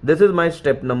 This is my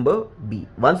step number B.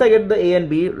 Once I get the A and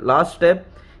B, last step,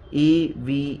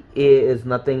 EVA is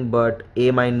nothing but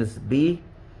A minus B.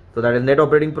 So that is net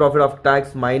operating profit after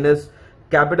tax minus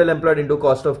capital employed into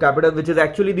cost of capital, which is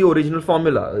actually the original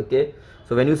formula. Okay,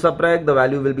 so when you subtract, the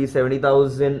value will be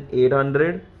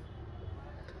 70,800,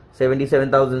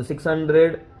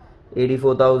 77,600,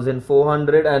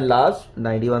 84,400 and last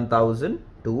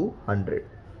 91,200.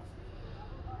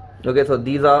 Okay, so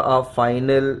these are our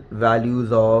final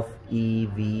values of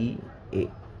EVA.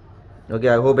 Okay,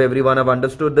 I hope everyone have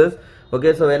understood this.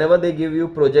 Okay, so whenever they give you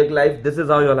project life, this is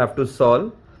how you'll have to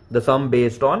solve the sum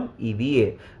based on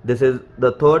EVA. This is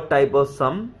the third type of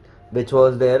sum which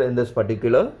was there in this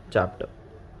particular chapter.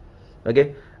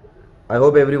 Okay, I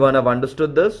hope everyone have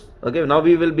understood this. Okay, now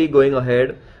we will be going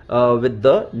ahead with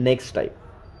the next type.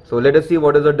 So let us see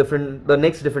what is the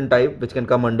next different type which can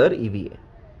come under EVA.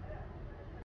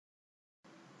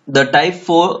 The type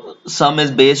 4 sum is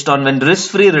based on when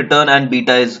risk-free return and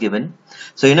beta is given.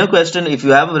 So in a question, if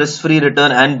you have a risk-free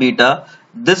return and beta,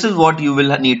 this is what you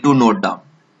will need to note down.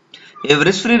 If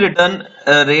risk-free return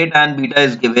rate and beta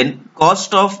is given,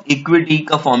 cost of equity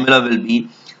ka formula will be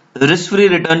risk-free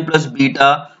return plus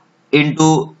beta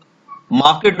into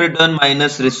market return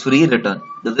minus risk-free return.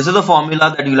 So this is the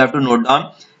formula that you'll have to note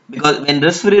down, because when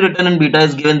risk-free return and beta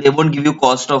is given, they won't give you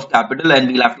cost of capital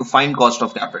and we'll have to find cost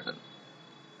of capital.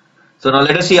 So now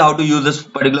let us see how to use this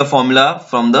particular formula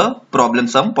from the problem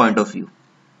sum point of view.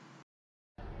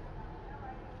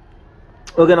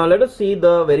 Okay, now let us see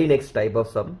the very next type of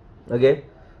sum. Okay,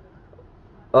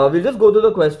 we'll just go to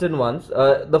the question once.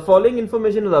 The following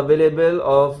information is available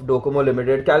of Docomo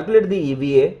Limited. Calculate the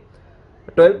EVA.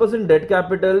 12% debt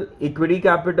capital, equity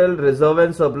capital, reserve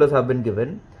and surplus have been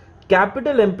given.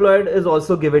 Capital employed is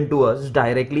also given to us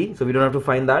directly, so we don't have to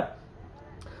find that.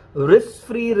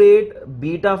 Risk-free rate,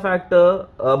 beta factor,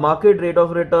 market rate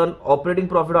of return, operating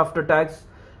profit after tax.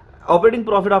 Operating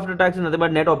profit after tax is nothing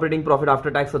but net operating profit after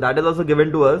tax, so that is also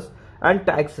given to us, and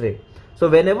tax rate. So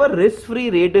whenever risk-free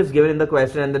rate is given in the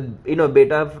question and the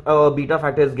beta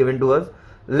factor is given to us,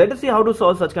 let us see how to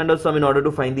solve such kind of sum in order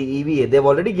to find the EVA. They have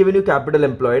already given you capital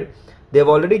employed. They have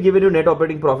already given you net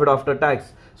operating profit after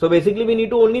tax. So basically we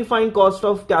need to only find cost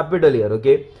of capital here.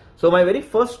 Okay. So my very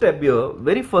first step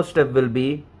will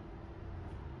be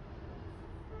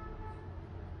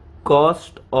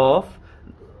cost of,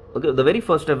 the very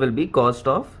first step will be cost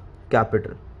of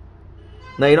capital.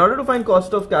 Now in order to find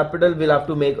cost of capital, we'll have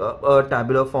to make a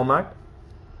tabular format.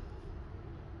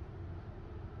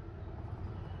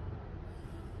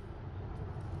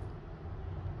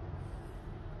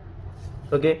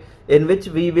 Okay, in which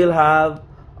we will have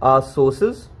our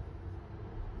sources,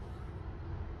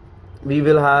 we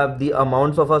will have the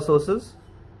amounts of our sources,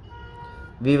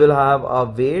 we will have our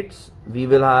weights, we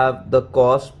will have the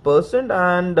cost percent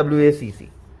and WACC.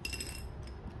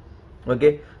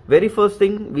 Okay, very first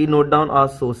thing we note down our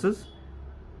sources.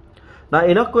 Now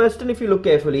in a question, if you look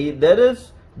carefully, there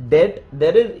is debt,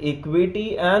 there is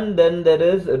equity and then there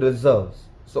is reserves.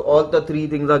 So all the three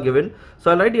things are given.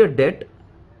 So I'll write here debt,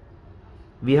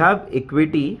 we have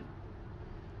equity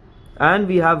and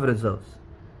we have reserves.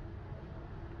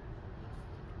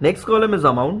 Next column is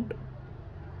amount.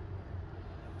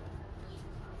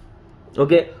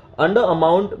 Okay, under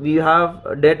amount we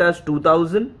have debt as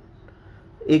 2000,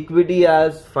 equity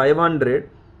as 500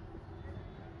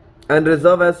 and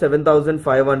reserve as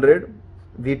 7500.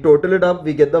 We total it up,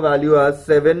 we get the value as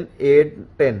 7,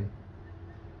 8, 10.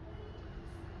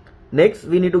 Next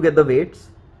we need to get the weights.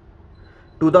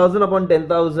 2000 upon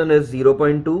 10,000 is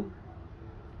 0.2,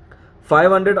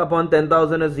 500 upon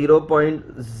 10,000 is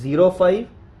 0.05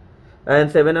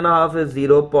 and 7.5 is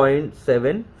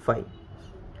 0.75.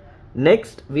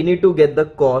 Next we need to get the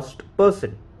cost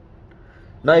percent.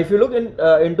 Now if you look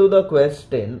into the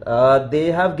question,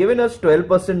 they have given us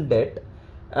 12% debt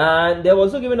and they have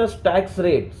also given us tax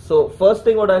rate. So first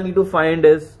thing what I need to find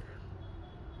is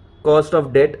cost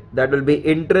of debt, that will be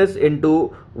interest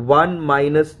into 1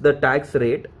 minus the tax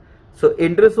rate. So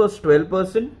interest was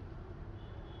 12%.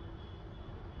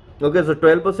 Okay, so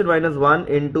 12% minus 1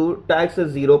 into tax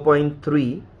is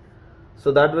 0.3.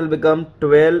 So that will become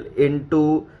 12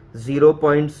 into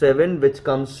 0.7, which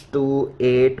comes to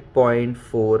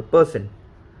 8.4%.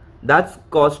 That's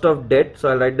cost of debt. So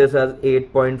I'll write this as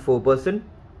 8.4%.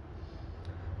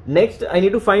 Next, I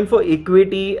need to find for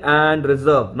equity and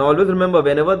reserve. Now always remember,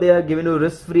 whenever they are given you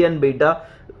risk free and beta,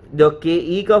 the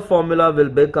KE ka formula will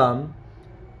become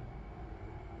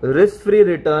risk free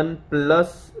return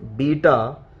plus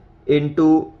beta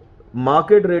into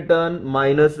market return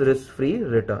minus risk free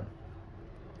return.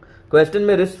 Question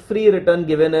में risk free return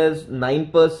given is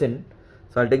 9%.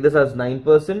 So I'll take this as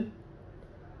 9%.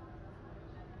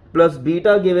 Plus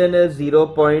beta given is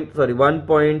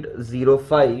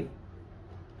 1.05.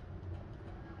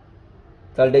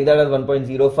 So I'll take that as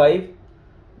 1.05.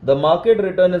 The market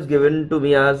return is given to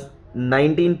me as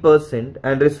 19%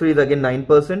 and risk free is again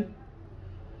 9%.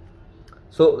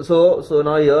 So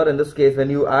now here in this case, when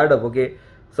you add up, okay,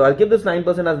 so I'll keep this 9%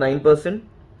 as 9%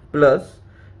 plus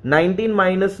 19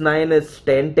 minus 9 is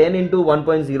 10. 10 into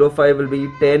 1.05 will be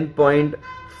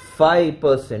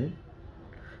 10.5%.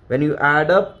 When you add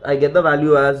up, I get the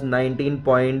value as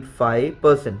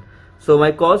 19.5%. So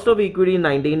my cost of equity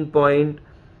 19.5%.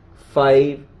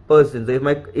 So if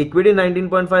my equity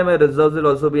 19.5, my reserves will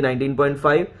also be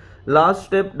 19.5. Last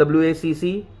step,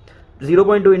 WACC.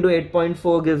 0.2 into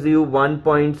 8.4 gives you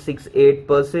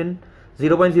 1.68%.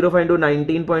 0.05 into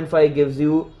 19.5 gives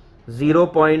you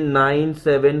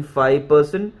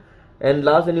 0.975%. And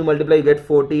last, when you multiply, you get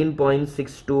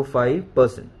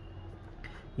 14.625%.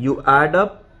 You add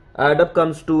up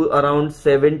comes to around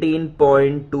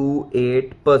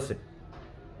 17.28%.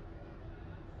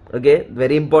 Okay,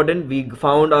 very important. We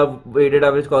found our weighted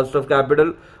average cost of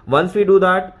capital. Once we do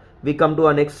that, we come to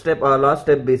our next step, our last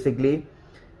step basically.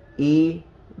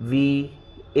 EVA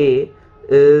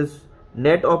is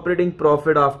net operating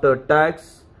profit after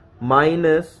tax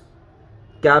minus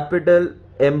capital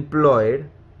employed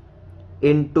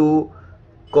into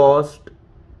cost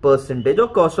percentage or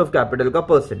cost of capital ka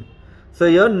percent. So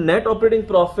here net operating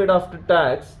profit after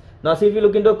tax. Now see, if you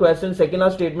look into a question, second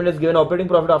last statement is given operating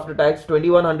profit after tax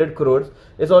 2100 crores.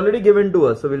 It's already given to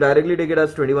us, so we'll directly take it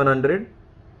as 2100.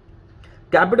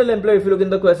 Capital employed, if you look in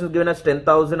the question, is given as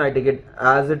 10,000. I take it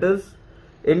as it is.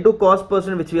 Into cost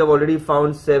percent, which we have already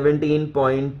found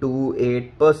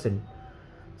 17.28%.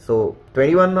 So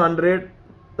 2100,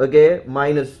 okay,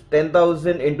 minus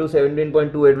 10,000 into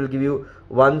 17.28 will give you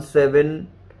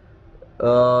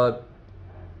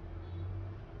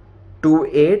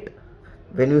 1728.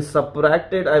 When you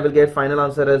subtract it, I will get final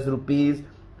answer as rupees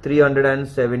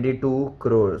 372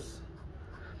 crores.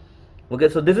 Okay,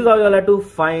 so this is how you all have to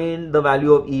find the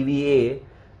value of EVA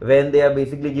when they are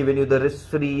basically giving you the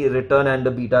risk-free return and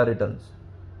the beta returns.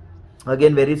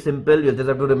 Again, very simple. You just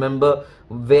have to remember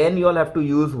when you all have to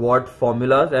use what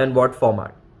formulas and what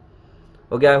format.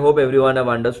 Okay, I hope everyone have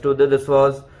understood that this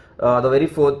was the very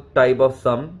fourth type of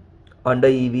sum under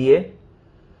EVA.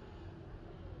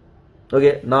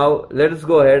 Okay, now let us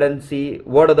go ahead and see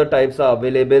what other types are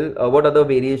available, what other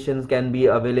variations can be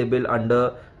available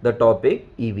under the topic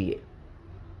EVA.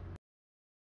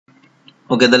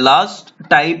 Okay, the last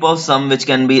type of sum which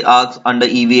can be asked under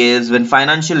EVA is when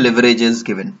financial leverage is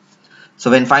given.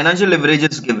 So when financial leverage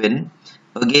is given,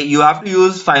 okay, you have to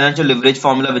use financial leverage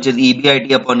formula, which is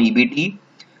EBIT upon EBT.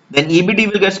 Then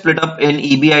EBT will get split up in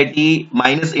EBIT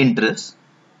minus interest.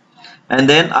 And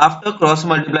then after cross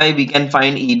multiply, we can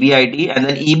find EBIT, and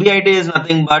then EBIT is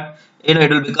nothing but, it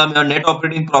will become your net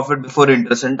operating profit before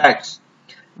interest and tax.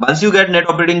 Once you get net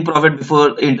operating profit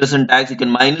before interest and tax, you can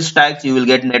minus tax, you will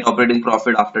get net operating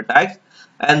profit after tax,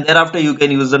 and thereafter you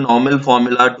can use the normal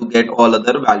formula to get all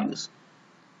other values.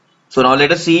 So now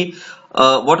let us see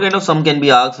what kind of sum can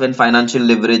be asked when financial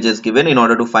leverage is given in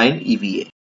order to find EVA.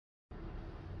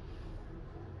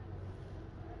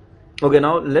 Okay,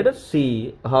 now let us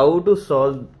see how to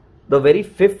solve the very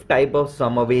fifth type of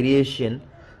sum or variation.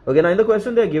 Okay, now in the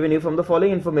question they are giving you, from the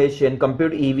following information,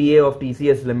 compute EVA of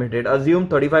TCS Limited. Assume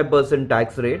 35%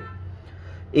 tax rate.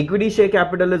 Equity share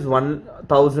capital is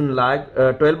 1000 lakh.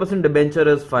 12% debenture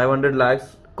is 500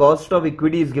 lakhs. Cost of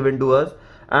equity is given to us,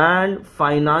 and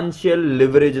financial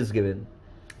leverage is given.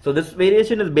 So this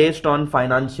variation is based on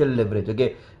financial leverage.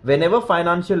 Okay, whenever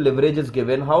financial leverage is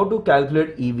given, how to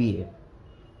calculate EVA?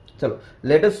 So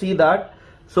let us see that.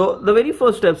 So the very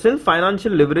first step, since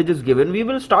financial leverage is given, we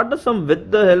will start the sum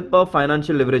with the help of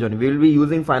financial leverage only. We will be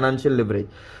using financial leverage.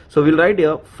 So we'll write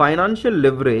here financial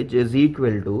leverage is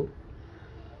equal to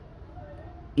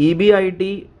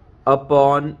EBIT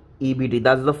upon EBT.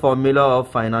 That's the formula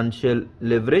of financial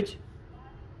leverage.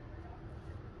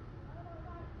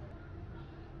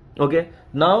 Okay,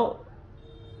 now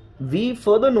we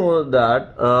further know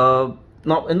that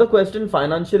now in the question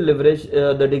financial leverage,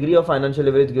 the degree of financial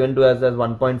leverage given to us as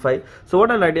 1.5. So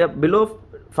what I'll write here below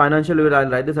financial leverage,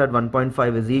 I'll write this at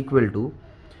 1.5 is equal to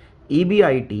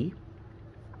EBIT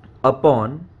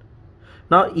upon,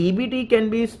 now EBT can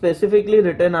be specifically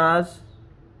written as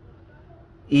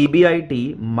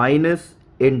EBIT minus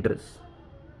interest,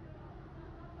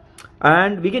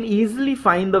 and we can easily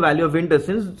find the value of interest,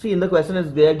 since see in the question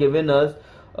is they are given us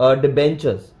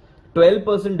debentures,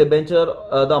 12% debenture,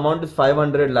 the amount is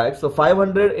 500 lakhs, so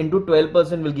 500 into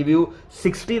 12% will give you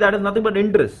 60, that is nothing but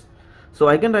interest. So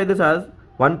I can write this as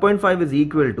 1.5 is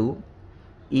equal to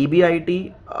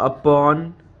EBIT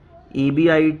upon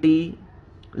EBIT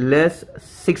less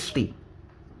 60.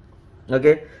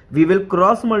 Okay, we will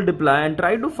cross multiply and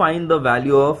try to find the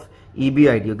value of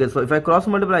EBIT. Okay, so if I cross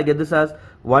multiply, I get this as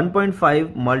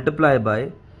 1.5 multiplied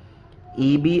by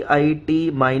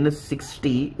EBIT minus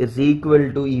 60 is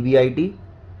equal to EBIT.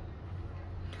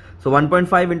 So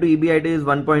 1.5 into EBIT is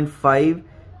 1.5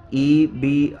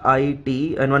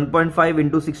 EBIT, and 1.5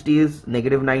 into 60 is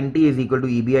negative 90 is equal to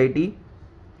EBIT.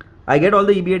 I get all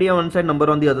the EBIT on one side, number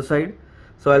on the other side.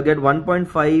 So I'll get 1.5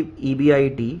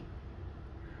 EBIT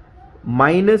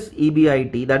minus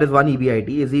EBIT, that is 1 EBIT,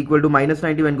 is equal to minus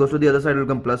 90. When it goes to the other side, it will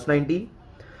become plus 90.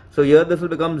 So here this will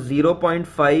become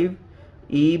 0.5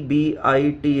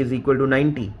 EBIT is equal to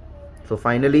 90. So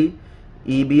finally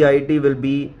EBIT will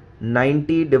be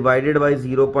 90 divided by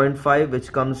 0.5,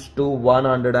 which comes to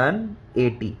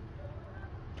 180.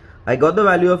 I got the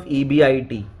value of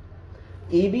EBIT.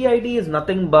 EBIT is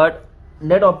nothing but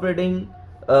net operating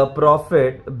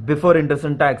profit before interest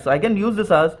and tax. So I can use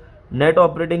this as net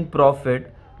operating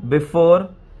profit before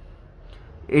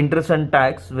interest and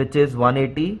tax, which is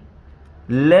 180,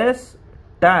 less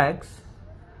tax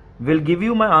will give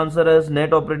you my answer as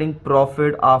net operating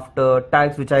profit after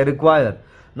tax, which I require.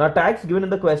 Now tax given in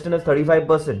the question is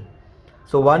 35%.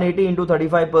 So 180 into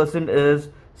 35% is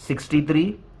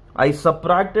 63. I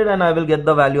subtracted and I will get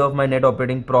the value of my net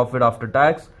operating profit after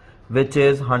tax, which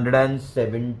is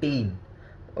 117.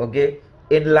 Okay,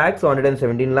 in lakhs,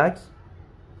 117 lakhs.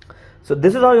 So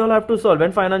this is how you all have to solve.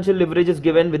 When financial leverage is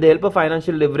given, with the help of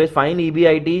financial leverage, find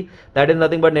EBIT, that is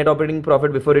nothing but net operating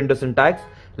profit before interest and tax.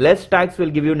 Less tax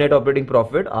will give you net operating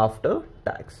profit after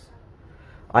tax.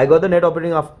 I got the net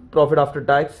operating profit after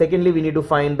tax. Secondly, we need to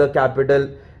find the capital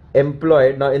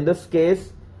employed. Now in this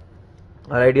case,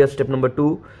 alright, here step number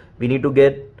 2, we need to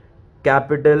get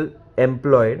capital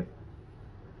employed.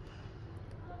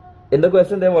 In the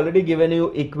question, they have already given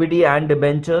you equity and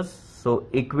debentures. So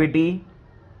equity,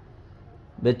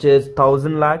 which is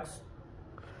 1000 lakhs,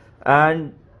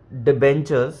 and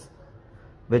debentures,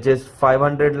 which is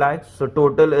 500 lakhs. So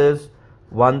total is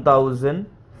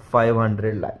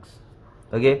 1500 lakhs.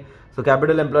 Okay, so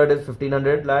capital employed is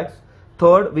 1500 lakhs.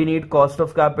 Third, we need cost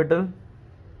of capital.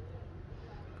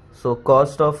 So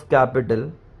cost of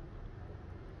capital.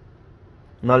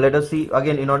 Now let us see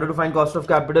again, in order to find cost of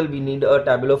capital, we need a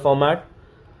tabular format.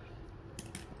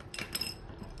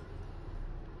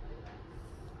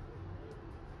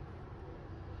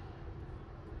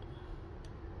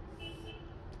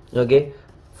 Okay,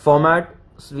 format,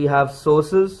 we have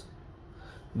sources,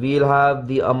 we'll have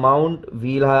the amount,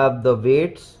 we'll have the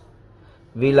weights,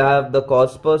 we'll have the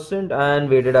cost percent, and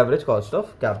weighted average cost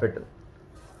of capital.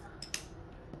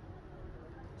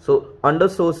 So under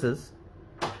sources,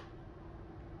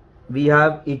 we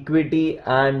have equity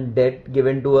and debt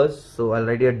given to us. So I'll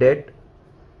write here debt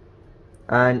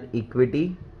and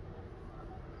equity.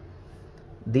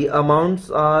 The amounts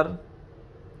are,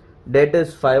 debt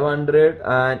is 500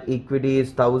 and equity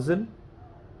is 1000.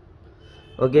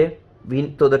 Okay,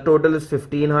 so the total is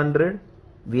 1500.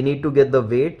 We need to get the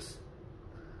weights.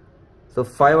 So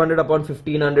 500 upon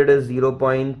 1500 is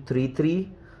 0.33.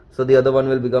 So the other one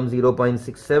will become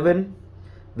 0.67.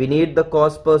 We need the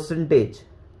cost percentage.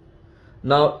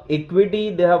 Now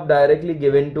equity, they have directly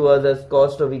given to us as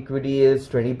cost of equity is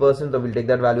 20%. So we'll take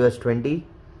that value as 20.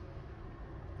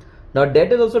 Now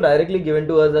debt is also directly given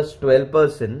to us as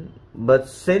 12%, but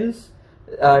since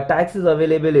tax is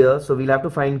available here, so we'll have to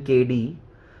find KD.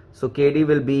 So KD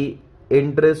will be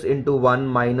interest into 1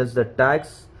 minus the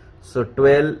tax. So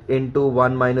 12 into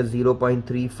 1 minus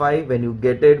 0.35. When you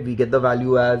get it, we get the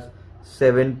value as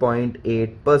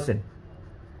 7.8%.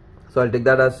 So I'll take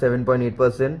that as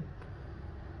 7.8%.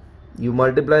 You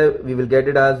multiply, we will get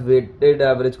it as weighted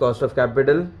average cost of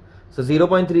capital. So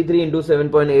 0.33 into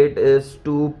 7.8 is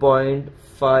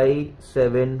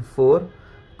 2.574%.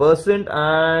 13%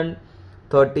 and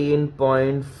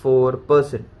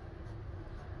 13.4%.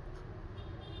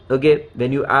 Okay,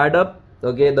 when you add up,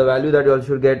 okay, the value that you all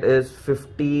should get is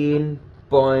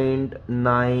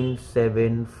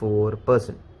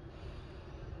 15.974%.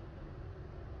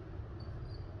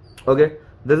 Okay,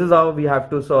 this is how we have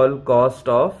to solve cost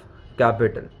of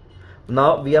capital.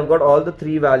 Now we have got all the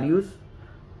three values.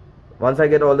 Once I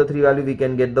get all the three values, we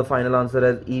can get the final answer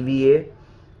as EVA.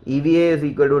 EVA is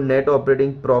equal to net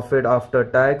operating profit after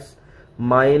tax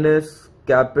minus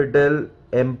capital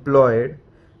employed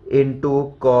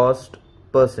into cost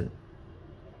percent.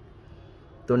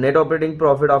 So net operating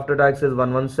profit after tax is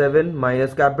 117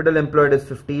 minus capital employed is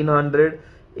 1500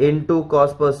 into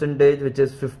cost percentage, which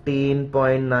is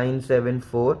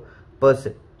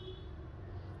 15.974%.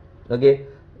 Okay,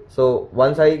 so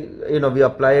once we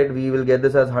apply it, we will get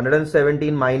this as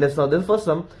 117 minus, now this first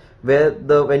sum where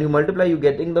when you multiply, you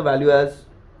getting the value as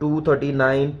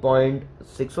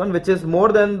 239.61, which is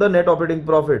more than the net operating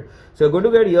profit. So you're going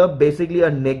to get here basically a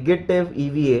negative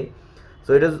EVA.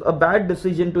 So it is a bad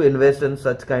decision to invest in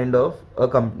such kind of a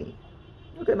company.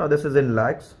 Okay, now this is in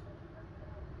lakhs.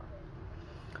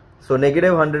 So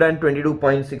negative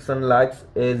 122.61 lakhs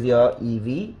is your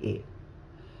EVA.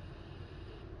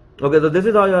 Okay, so this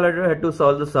is how you all had to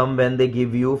solve the sum when they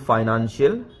give you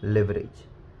financial leverage.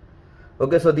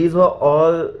 Okay, so these were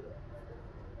all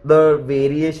the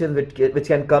variations which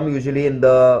can come usually in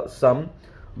the sum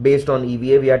based on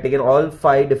EVA. We have taken all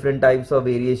 5 different types of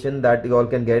variation that you all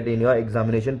can get in your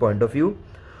examination point of view.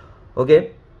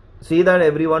 Okay, see that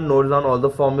everyone notes down all the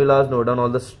formulas, note down all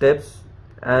the steps,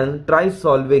 and try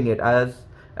solving it as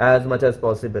much as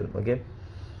possible. Okay,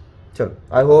 so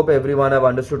I hope everyone have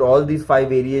understood all these 5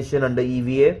 variation under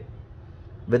EVA.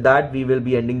 With that, we will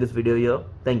be ending this video here.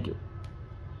 Thank you.